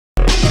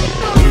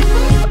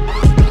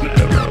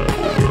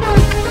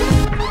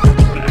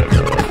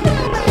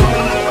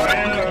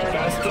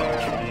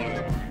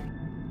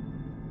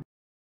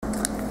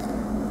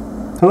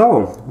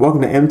Hello,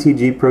 welcome to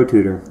MTG Pro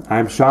Tutor.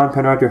 I'm Sean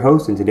Penrod, your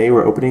host, and today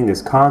we're opening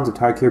this Cons of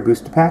Tarkir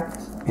booster pack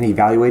and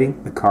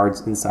evaluating the cards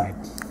inside.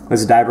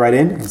 Let's dive right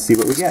in and see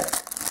what we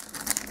get.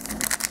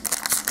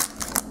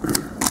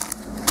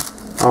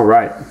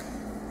 Alright.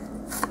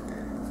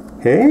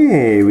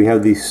 Hey, we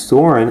have the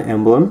Sorin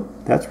emblem.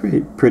 That's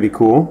pretty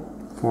cool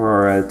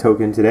for our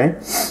token today.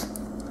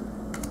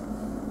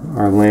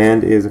 Our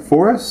land is a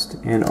forest,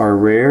 and our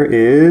rare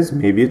is,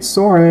 maybe it's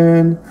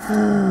Sorin.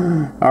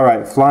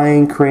 Alright,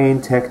 Flying Crane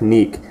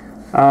Technique.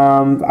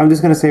 I'm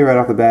just going to say right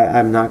off the bat,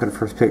 I'm not going to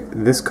first pick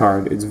this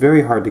card. It's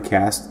very hard to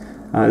cast.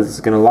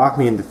 It's going to lock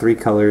me into 3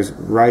 colors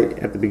right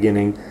at the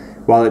beginning.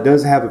 While it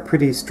does have a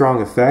pretty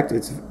strong effect,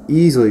 it's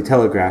easily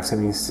telegraphed. I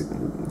mean,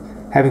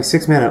 having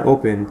 6 mana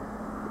open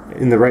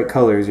in the right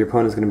colors, your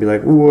opponent's going to be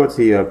like, what's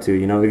he up to?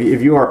 You know,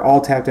 if you are all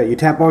tapped out, you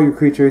tap all your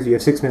creatures, you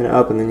have 6 mana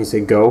up, and then you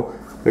say go,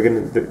 they're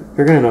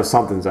gonna know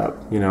something's up,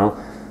 you know.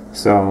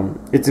 So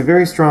it's a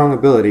very strong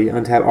ability.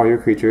 Untap all your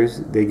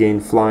creatures. They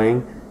gain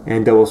flying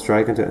and double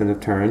strike until end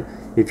of turn.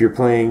 If you're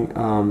playing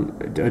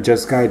a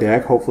Just Sky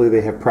deck, hopefully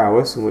they have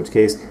prowess, in which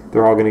case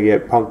they're all going to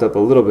get pumped up a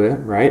little bit,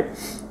 right?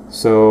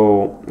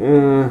 So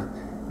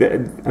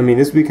I mean,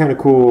 this would be kind of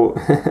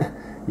cool.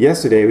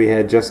 Yesterday we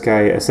had Just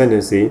Sky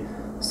Ascendancy,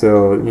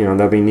 so you know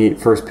that'd be neat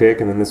first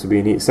pick, and then this would be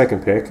a neat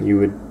second pick. You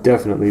would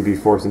definitely be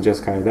forcing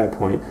Just Sky at that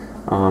point.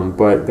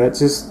 But that's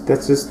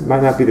just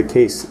might not be the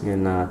case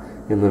in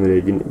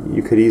limited.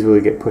 You could easily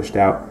get pushed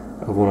out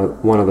of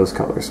one of those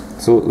colors.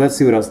 So let's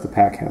see what else the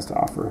pack has to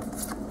offer.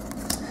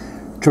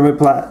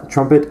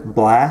 Trumpet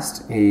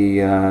Blast,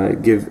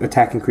 give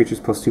attacking creatures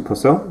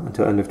 +2/+0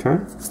 until end of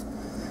turn.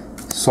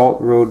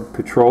 Salt Road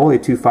Patrol, a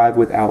 2/5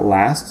 with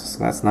Outlast, so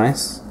that's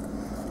nice.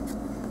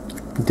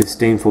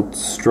 Disdainful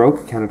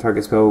Stroke, counter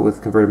target spell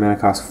with converted mana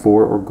cost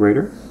 4 or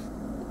greater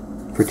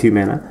for 2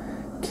 mana.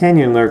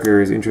 Canyon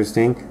Lurker is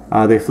interesting.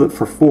 They flip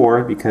for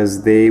 4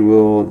 because they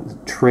will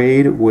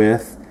trade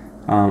with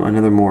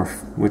another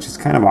morph, which is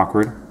kind of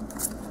awkward.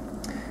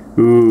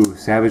 Ooh,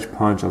 Savage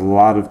Punch. A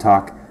lot of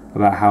talk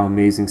about how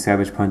amazing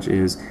Savage Punch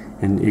is,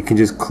 and it can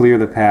just clear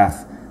the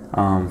path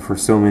for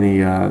so many,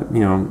 you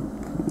know,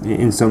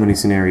 in so many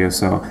scenarios.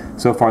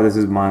 So far, this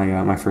is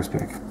my first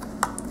pick.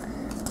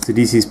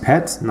 Sidisi's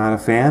Pet, not a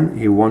fan.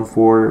 A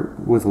 1/4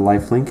 with a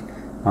lifelink.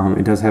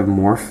 It does have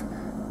morph,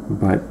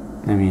 but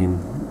I mean,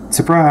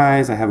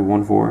 surprise! I have a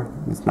 1/4.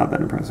 It's not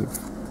that impressive.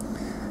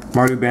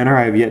 Mardu Banner.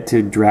 I have yet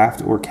to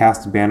draft or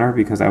cast Banner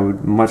because I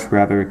would much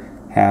rather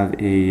have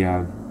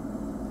a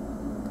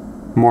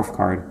morph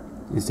card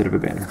instead of a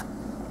banner.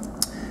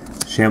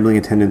 Shambling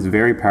Attendant's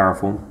very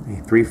powerful.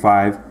 A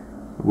 3/5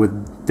 with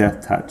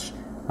Death Touch.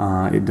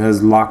 It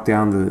does lock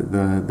down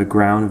the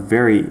ground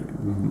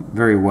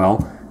very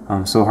well.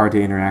 So hard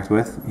to interact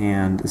with,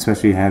 and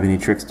especially if you have any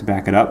tricks to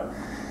back it up.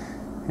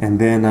 And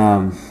then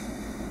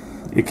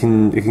it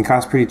can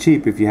cost pretty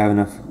cheap if you have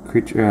enough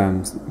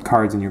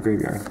cards in your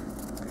graveyard.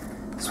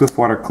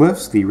 Swiftwater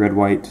Cliffs, the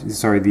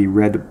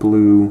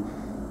red-blue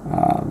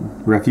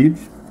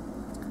refuge.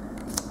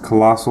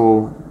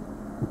 Colossal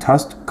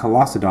Tusk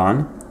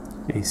Colossadon,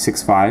 a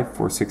 6/5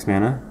 for 6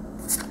 mana.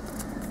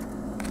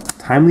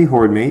 Timely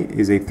Hordemate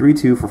is a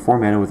 3/2 for 4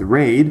 mana with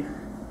Raid.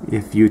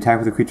 If you attack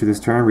with a creature this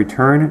turn,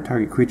 return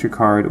target creature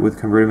card with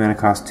converted mana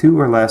cost 2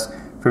 or less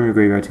from your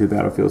graveyard to the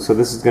battlefield. So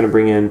this is going to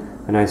bring in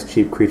a nice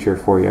cheap creature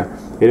for you.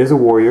 It is a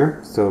warrior,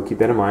 so keep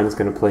that in mind. It's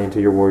going to play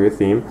into your warrior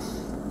theme.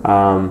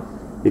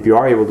 If you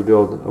are able to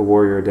build a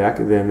warrior deck,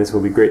 then this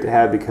will be great to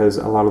have because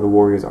a lot of the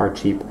warriors are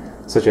cheap,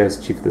 such as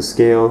Chief of the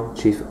Scale,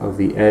 Chief of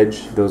the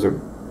Edge. Those are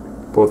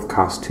both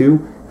cost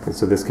 2, and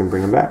so this can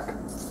bring them back.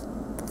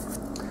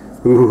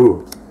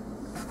 Ooh,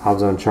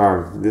 Hobzon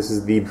Charm. This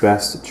is the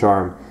best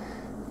charm,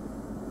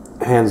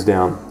 hands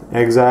down.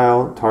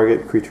 Exile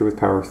target creature with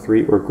power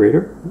 3 or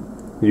greater.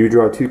 You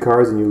draw 2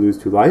 cards and you lose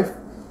 2 life,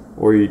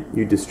 or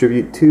you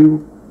distribute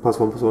 2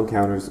 +1/+1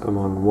 counters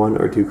among 1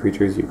 or 2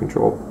 creatures you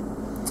control.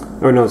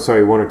 Or no,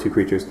 sorry, 1 or 2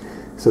 creatures.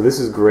 So this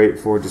is great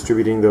for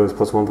distributing those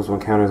 +1/+1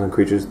 counters on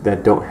creatures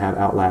that don't have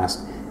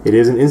Outlast. It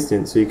is an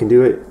instant, so you can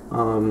do it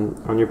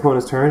on your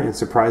opponent's turn and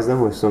surprise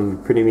them with some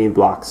pretty mean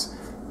blocks.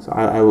 So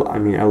I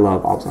mean, I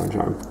love Hobzon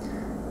Charm.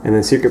 And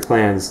then Secret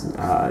Plans,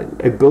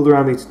 a build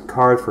around me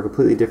card for a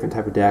completely different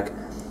type of deck,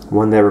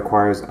 one that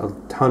requires a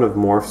ton of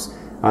morphs.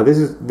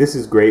 This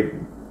is great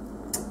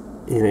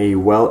in a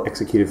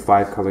well-executed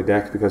 5-color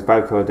deck because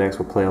 5-color decks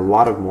will play a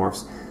lot of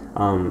morphs.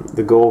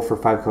 The goal for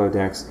 5-color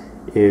decks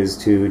is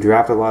to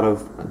draft a lot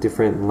of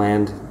different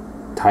land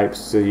types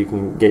so you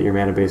can get your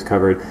mana base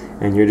covered,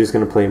 and you're just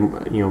going to play,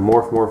 you know,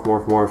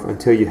 morph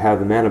until you have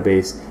the mana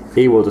base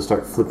able to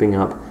start flipping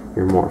up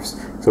your morphs.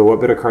 So what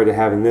better card to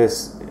have in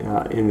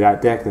that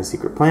deck than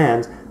Secret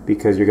Plans,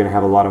 because you're going to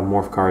have a lot of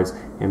morph cards,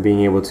 and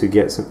being able to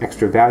get some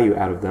extra value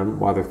out of them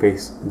while they're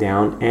face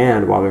down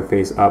and while they're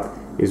face up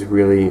is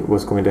really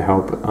what's going to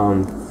help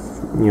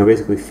you know,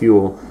 basically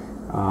fuel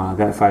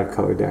that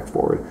 5-color deck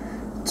forward.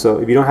 So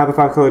if you don't have a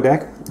 5-color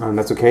deck,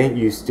 that's okay.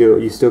 You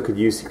still could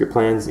use Secret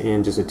Plans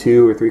in just a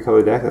 2 or 3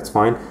 color deck. That's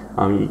fine.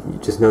 You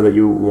just know that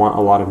you want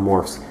a lot of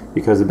morphs,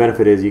 because the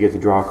benefit is you get to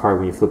draw a card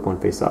when you flip one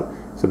face up.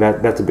 So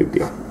that's a big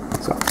deal.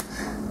 So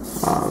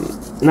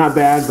not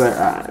bad,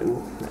 but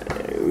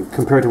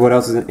compared to what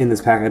else is in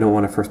this pack, I don't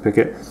want to first pick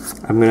it.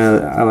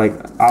 I like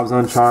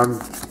Abzan Charm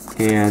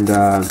and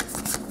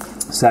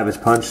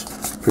Savage Punch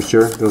for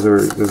sure. Those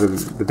are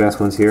the best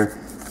ones here.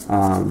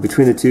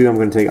 Between the two, I'm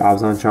going to take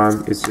Abzan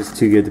Charm. It's just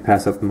too good to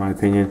pass up, in my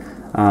opinion.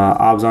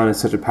 Abzan is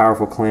such a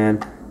powerful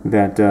clan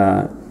that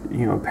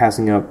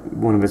passing up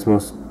one of its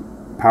most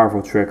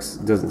powerful tricks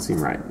doesn't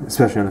seem right,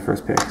 especially on the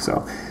first pick.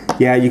 So,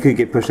 yeah, you could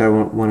get pushed out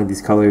of one of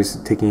these colors.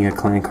 Taking a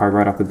clan card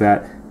right off the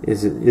bat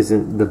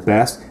isn't the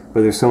best,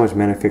 but there's so much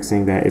mana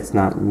fixing that it's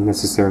not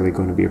necessarily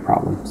going to be a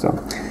problem. So,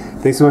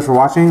 thanks so much for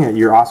watching.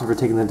 You're awesome for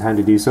taking the time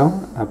to do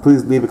so.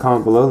 Please leave a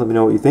comment below. Let me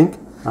know what you think.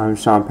 I'm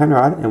Sean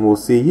Penrod, and we'll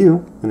see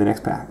you in the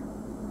next pack.